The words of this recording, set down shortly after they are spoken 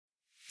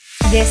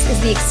This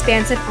is the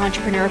Expansive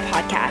Entrepreneur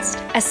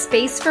Podcast, a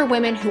space for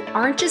women who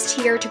aren't just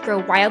here to grow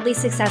wildly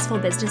successful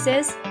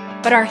businesses,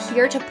 but are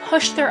here to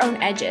push their own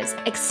edges,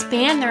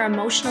 expand their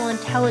emotional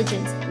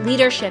intelligence,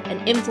 leadership,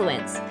 and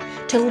influence,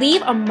 to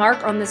leave a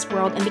mark on this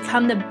world and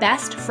become the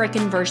best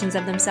frickin' versions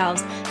of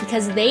themselves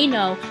because they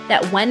know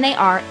that when they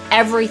are,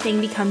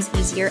 everything becomes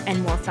easier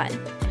and more fun.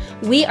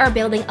 We are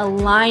building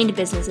aligned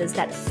businesses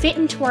that fit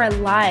into our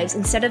lives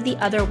instead of the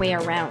other way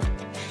around.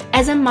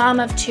 As a mom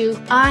of two,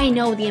 I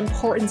know the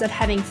importance of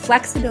having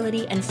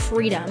flexibility and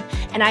freedom,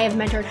 and I have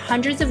mentored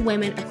hundreds of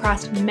women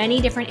across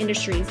many different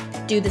industries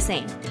do the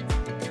same.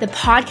 The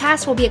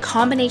podcast will be a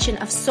combination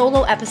of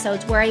solo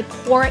episodes where I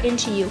pour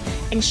into you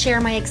and share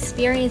my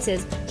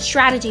experiences,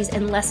 strategies,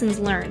 and lessons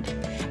learned,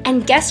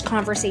 and guest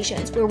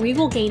conversations where we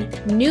will gain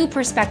new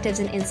perspectives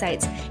and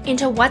insights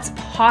into what's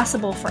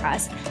possible for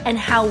us and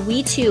how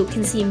we too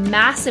can see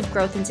massive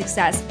growth and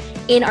success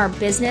in our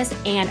business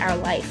and our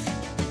life.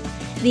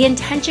 The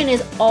intention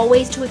is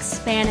always to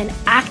expand and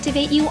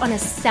activate you on a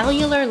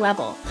cellular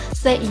level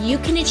so that you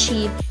can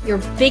achieve your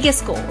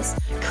biggest goals,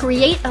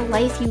 create a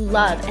life you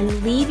love,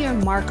 and leave your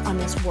mark on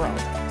this world.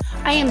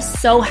 I am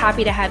so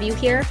happy to have you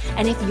here,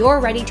 and if you're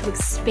ready to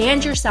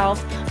expand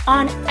yourself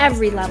on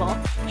every level,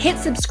 hit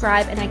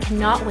subscribe, and I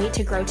cannot wait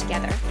to grow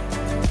together.